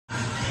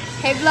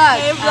Hey vlog.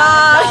 Hey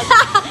vlog.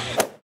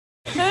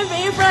 Haven't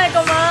been here for like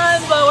a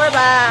month, but we're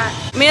back.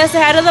 Mia,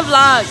 say hi to the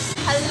vlog.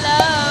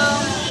 Hello.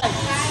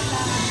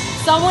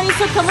 Someone needs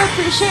to come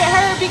appreciate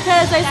her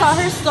because I saw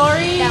her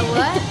story. That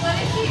what?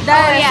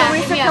 That yeah,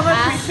 someone needs to hit me come up,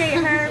 huh? appreciate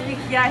her.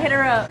 Yeah, hit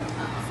her up.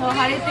 So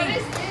how do you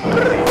think?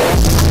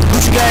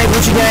 Gucci gang,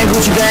 Gucci gang,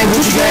 Gucci gang,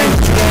 Gucci gang,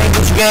 Gucci gang,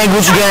 Gucci gang,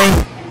 Gucci gang.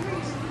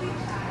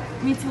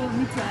 Me too,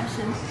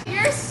 Ashton.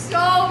 You're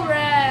so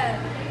red.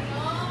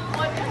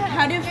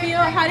 How do you feel?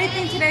 How do you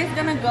think today's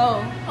gonna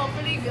go?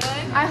 Hopefully good.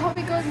 I hope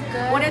it goes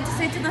good. What do you have to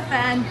say to the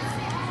fans?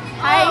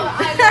 Hi.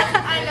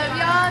 I love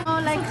y'all.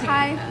 Oh, like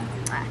hi.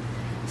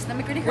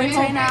 Stomach really hurts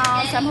right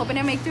now, so I'm hoping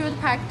to make through the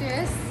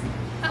practice.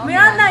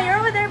 Miranda, you're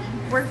over there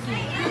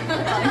working.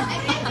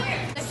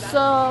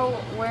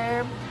 So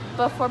we're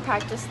before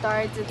practice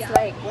starts. It's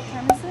like, what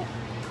time is it?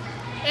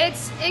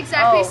 It's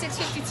exactly Oh.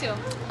 6:52.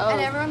 Oh.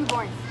 And everyone's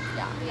boring.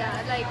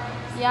 Yeah, like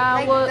Yeah,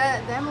 Like well,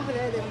 them over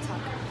there, they don't talk.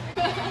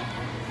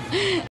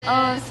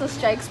 so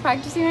Strike's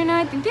practicing right now.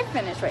 I think they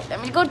finished. Right,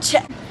 let me go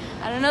check.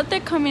 I don't know if they're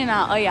coming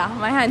out. Oh yeah,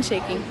 my hand's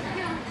shaking.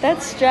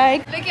 That's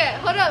Strike. look at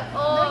hold up.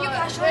 Oh, no, you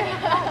got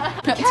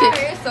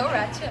You're so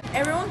ratchet.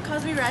 Everyone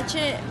calls me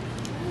Ratchet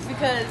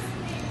because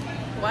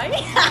why?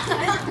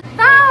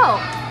 Foul!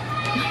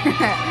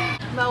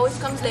 But always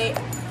comes late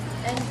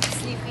and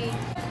sleepy.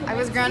 I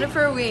was grounded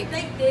for a week.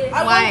 Like this. Why?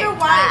 I wonder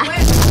why.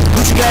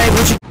 Gucci gang,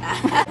 Gucci.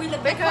 We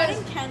look like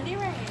cutting candy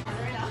right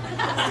now.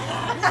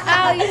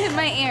 Ow, you hit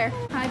my ear.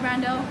 Hi,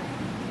 Brando.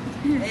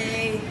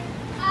 Hey.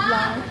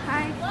 Vlog.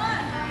 Hi.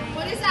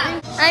 What is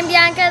that? I'm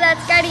Bianca,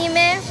 that's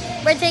Karime.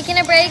 We're taking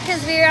a break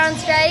because we were on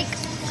strike.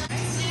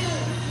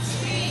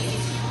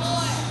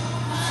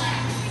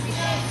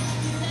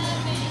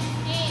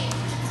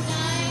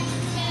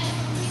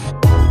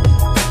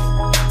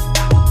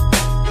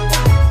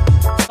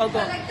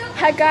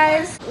 Hi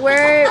guys,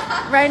 we're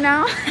right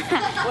now.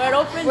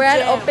 We're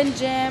at open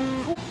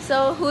gym.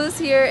 So who's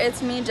here?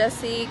 It's me,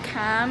 Jessie,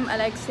 Cam,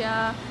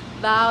 Alexia,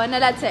 Val, and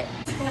that's it.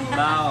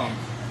 Wow.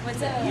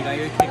 What's up? You got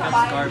your kick-up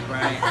scarf,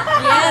 right?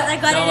 Yes, I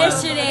got it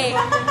yesterday.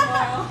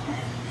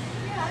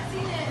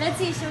 Let's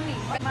see, show me.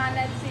 Come on,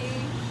 let's see.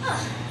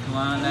 Come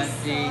on, let's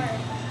see.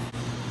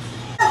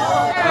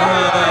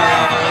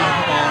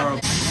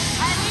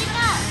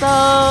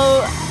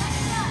 So,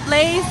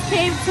 Blaze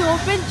came to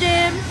open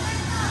gym.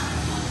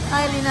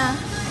 Hi, Lina.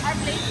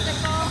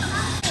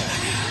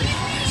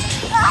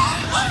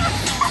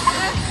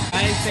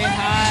 Hi, say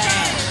hi.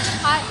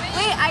 Hi.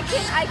 Wait, I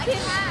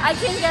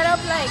can get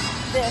up like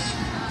this.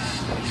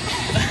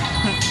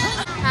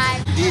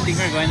 Hi. Do you think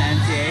we're going to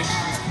NCA?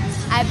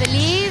 I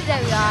believe that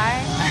we are.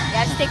 You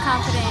have to stay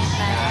confident.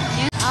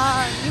 But,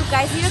 You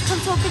guys need to come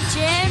to open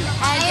gym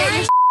and get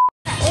your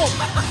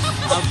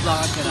I'll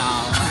block it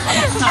out.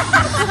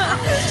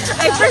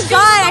 I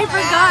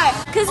forgot.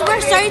 Because we're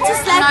starting to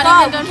slack Not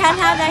off. even We can't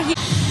have that here.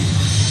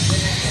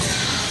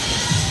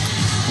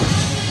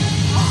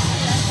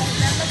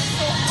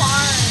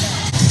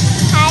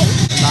 hi.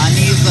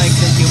 Lonnie's like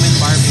the human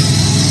Barbie.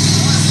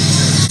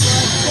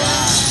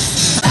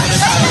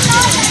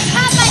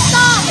 Have my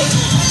song.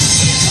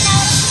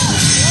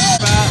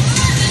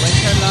 What's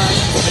your love?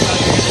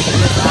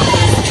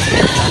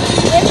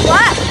 With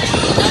what?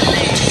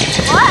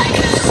 What?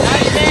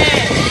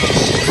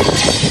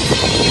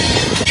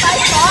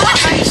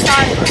 My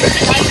song?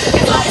 I'm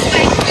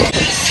sorry.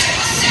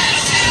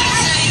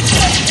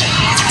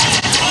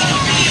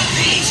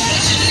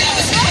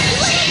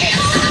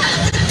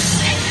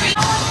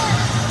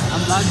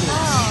 I'm vlogging.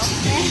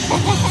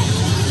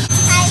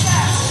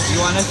 You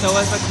want to show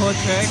us a cool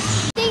trick?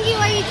 Thinking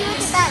what you do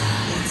with that.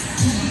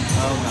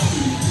 Oh no.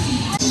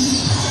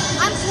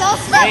 I'm close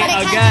enough, Wait, but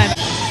I can't. again.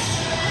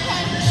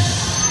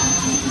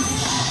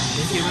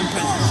 The human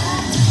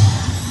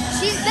princess.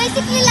 She's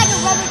basically like a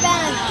rubber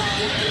band.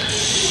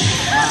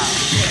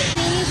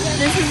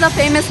 This is the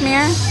famous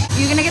mirror.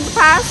 You gonna get the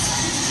pass?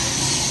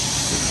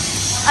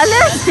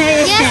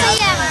 Alexia. Yes, I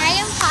am. I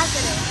am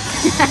positive.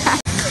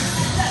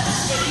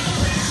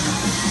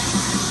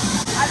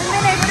 I haven't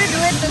been able to do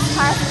it this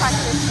past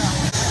practice though.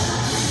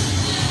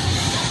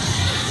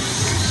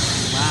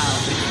 Wow,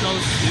 it's so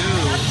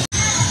cute.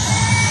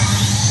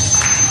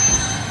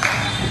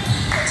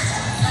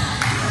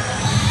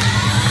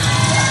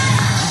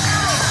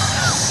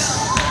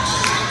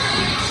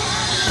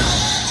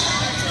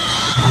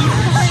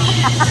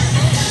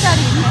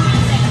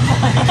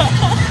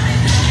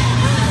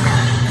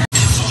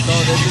 So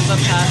this is the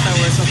path that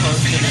we're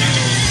supposed to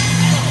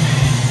do.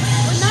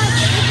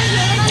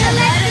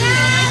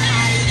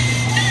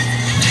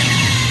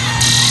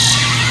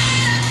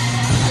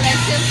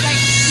 Alexia's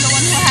like the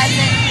one who has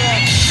it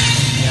good.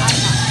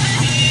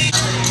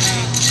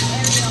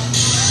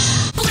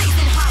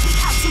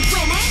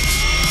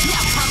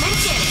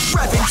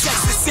 Reppin'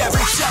 Texas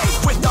every day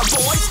with the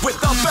boys, with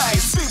the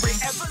bass.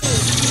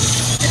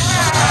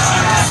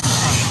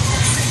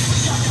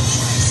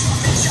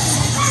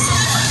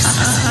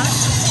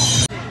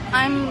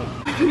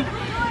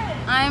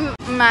 I'm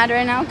mad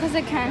right now because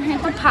I can't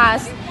hit the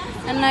pass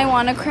and I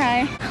want to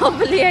cry.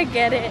 Hopefully I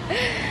get it.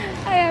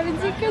 I haven't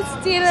seen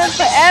Christina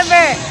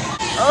forever.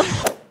 Oh.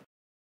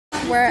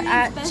 We're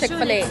at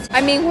Chick-fil-A.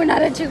 I mean, we're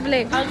not at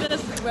Chick-fil-A.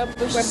 We're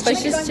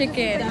Bush's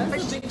Chicken.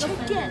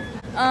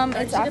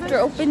 It's after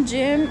open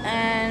gym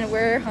and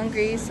we're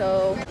hungry,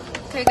 so.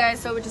 Okay, guys,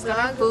 so we just got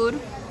our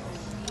food.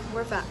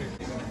 We're fat.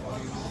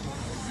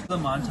 The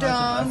montage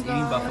of us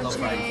eating buffalo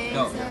fries.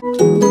 Go.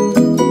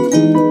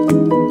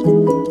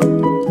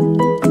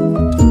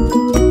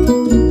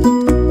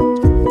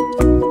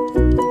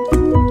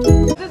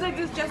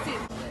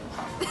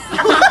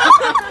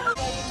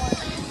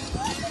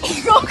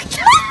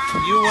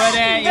 You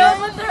wouldn't. No,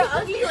 but they're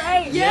ugly,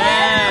 right?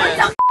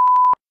 Yeah.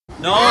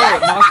 No,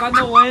 knock on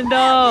the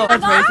window.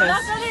 That's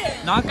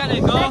racist. Knock on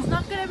it. Go. It's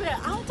not gonna be.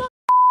 I'll talk.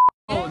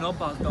 Oh, no,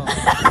 boss. Go. Look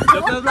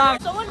at the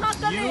block. Someone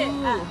knocked on it.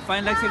 You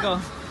find Lexi. Go.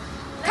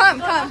 Come.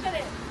 Knock on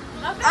it.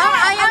 Knock on it.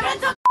 I am.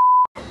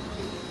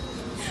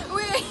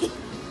 Wait.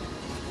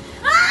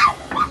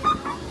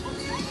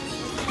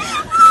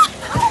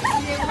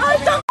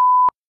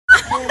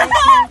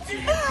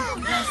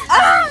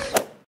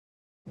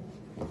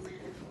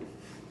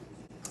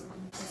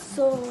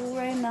 So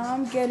right now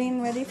I'm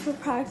getting ready for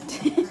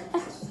practice.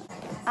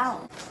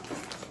 Ow.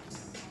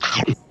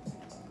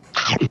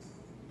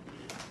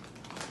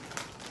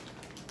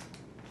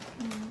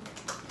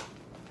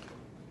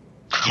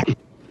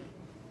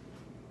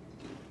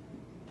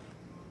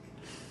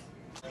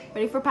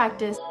 Ready for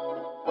practice.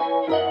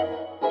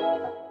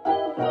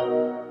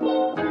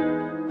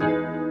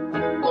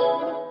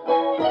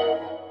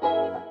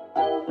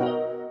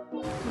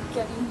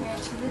 Getting here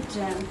to the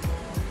gym.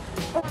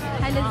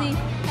 Hi Lizzie.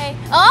 Hey.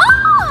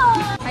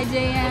 Oh! Hi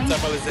JM.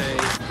 What's up, Jose?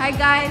 Hi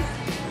guys.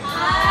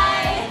 Hi.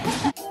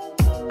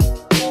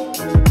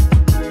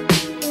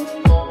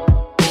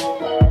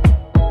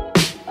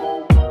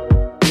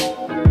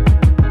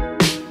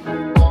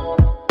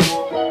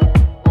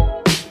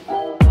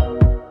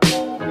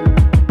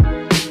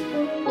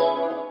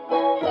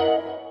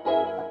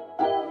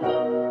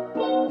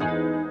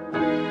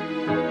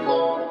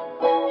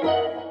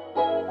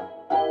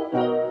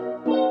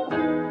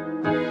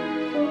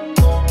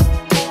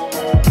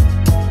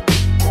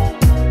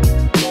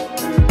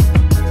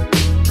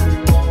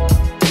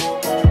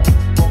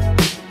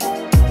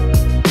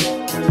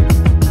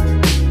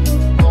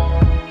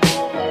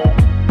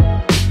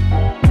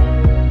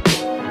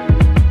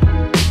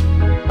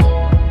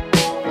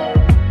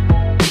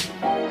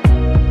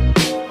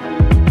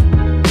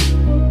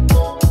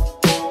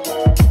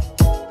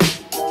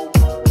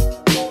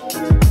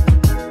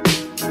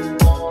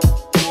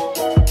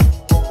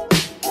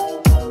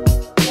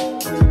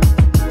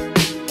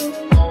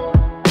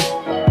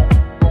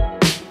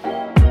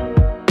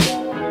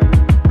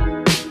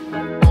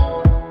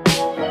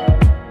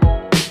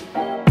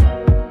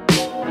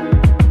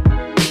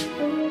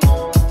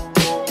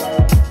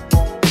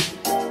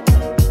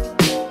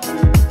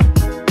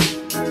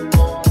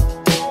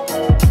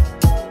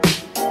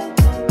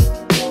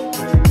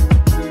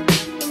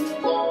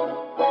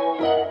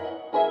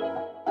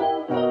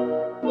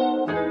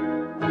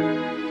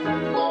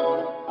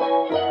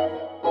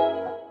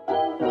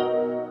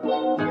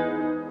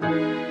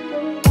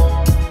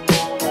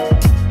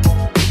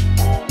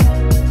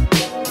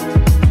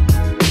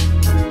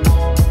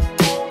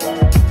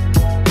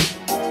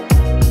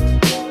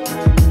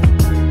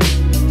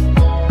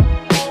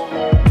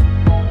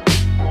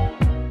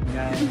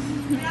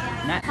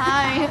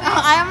 Hi.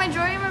 Oh, I have my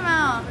jewelry in my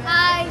mouth.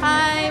 Hi.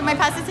 Hi. My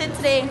past is hit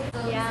today.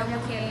 Yeah, I'm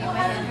okay. My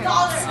head hurts.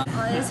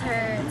 Oh, this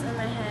hurts in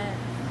my head.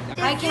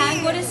 I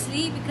can't go to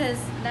sleep because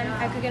then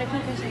I could get a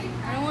concussion.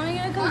 I don't want to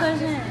get a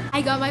concussion.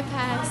 I got my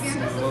pass.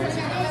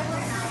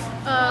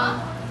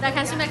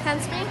 Backhand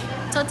spring,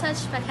 toe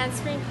touch, backhand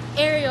spring,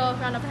 aerial,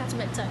 round up, hand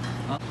mid tuck.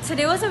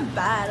 Today wasn't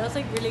bad. It was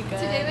like really good.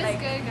 Today was like,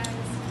 good, guys.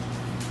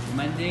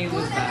 Monday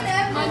was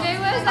bad. Monday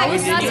was like We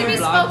it's not didn't to be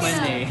even vlog spoken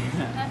Monday.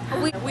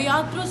 we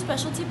all threw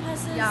specialty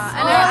passes. Yeah,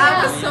 and Oh,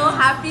 I was yeah. so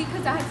happy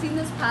because I had seen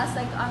this pass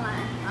like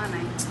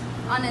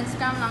on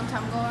Instagram a long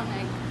time ago, and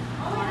like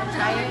I want to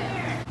try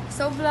it.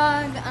 So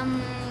vlog,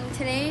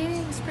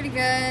 today was pretty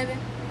good.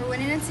 We're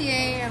winning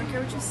NCAA. I don't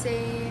care what you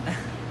say.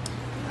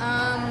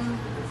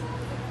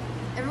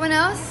 Everyone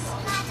else,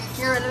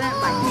 you're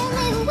irrelevant.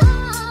 Bye.